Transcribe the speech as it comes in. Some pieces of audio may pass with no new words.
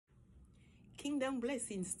Kingdom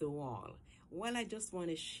blessings to all. Well, I just want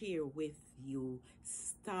to share with you,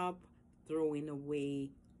 stop throwing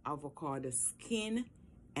away avocado skin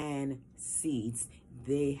and seeds.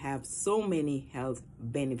 They have so many health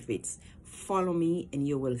benefits. Follow me and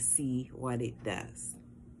you will see what it does.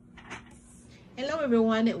 Hello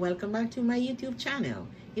everyone, welcome back to my YouTube channel.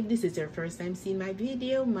 If this is your first time seeing my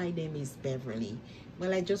video, my name is Beverly.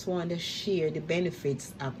 Well, I just want to share the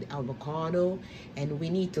benefits of the avocado, and we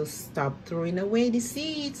need to stop throwing away the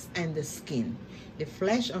seeds and the skin. The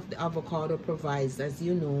flesh of the avocado provides, as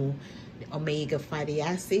you know, the omega fatty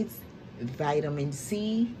acids, vitamin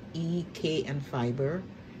C, E, K, and fiber,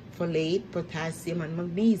 folate, potassium, and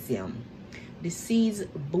magnesium. The seeds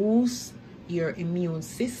boost your immune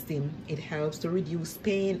system. It helps to reduce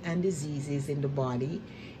pain and diseases in the body.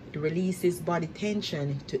 It releases body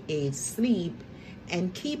tension to aid sleep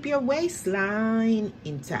and keep your waistline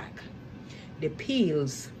intact. The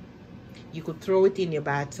peels, you could throw it in your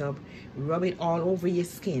bathtub, rub it all over your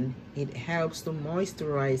skin. It helps to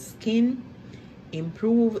moisturize skin,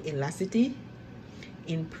 improve elasticity,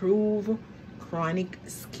 improve chronic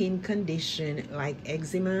skin condition like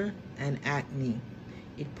eczema and acne.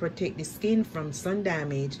 It protects the skin from sun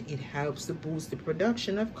damage. It helps to boost the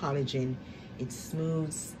production of collagen. It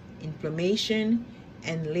smooths inflammation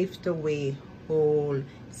and lifts away whole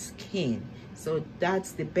skin. So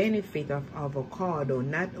that's the benefit of avocado.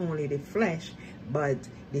 Not only the flesh, but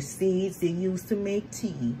the seeds they use to make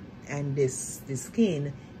tea, and the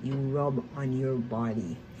skin you rub on your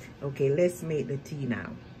body. Okay, let's make the tea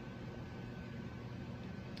now.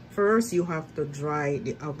 First, you have to dry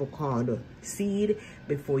the avocado seed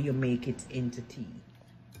before you make it into tea.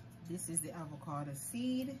 This is the avocado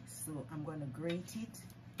seed, so I'm going to grate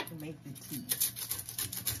it to make the tea.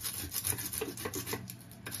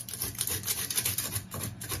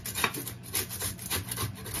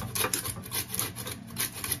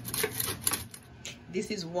 This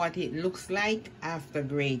is what it looks like after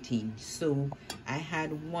grating. So I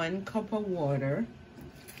had 1 cup of water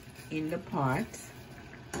in the pot,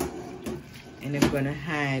 and I'm gonna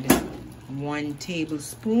add 1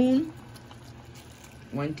 tablespoon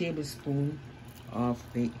of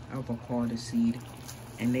the avocado seed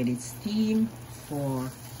and let it steam for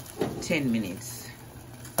 10 minutes.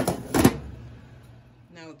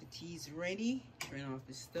 Now the tea is ready. Turn off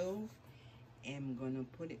the stove. I'm gonna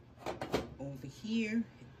put it over here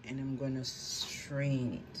and I'm gonna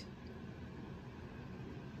strain it.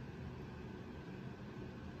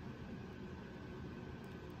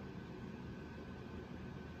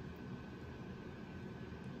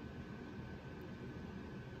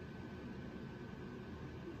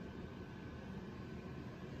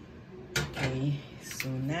 Okay, so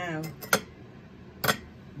now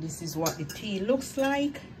this is what the tea looks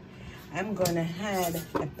like. I'm gonna add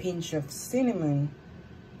a pinch of cinnamon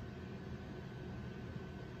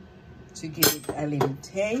to give it a little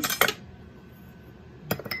taste.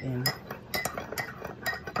 Then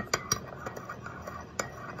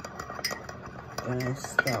gonna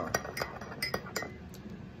stir.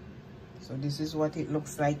 So this is what it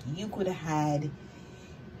looks like. You could add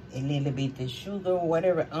a little bit of sugar,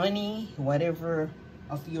 whatever, honey, whatever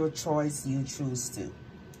of your choice you choose to.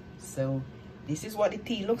 So this is what the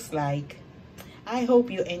tea looks like. I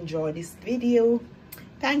hope you enjoyed this video.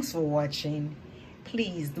 Thanks for watching.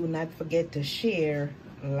 Please do not forget to share,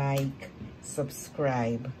 like,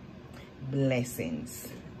 subscribe. Blessings.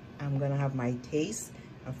 I'm gonna have my taste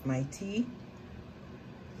of my tea.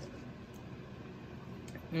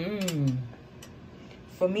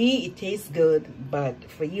 For me, it tastes good, but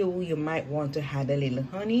for you, you might want to add a little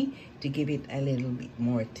honey to give it a little bit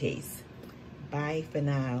more taste. Bye for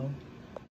now.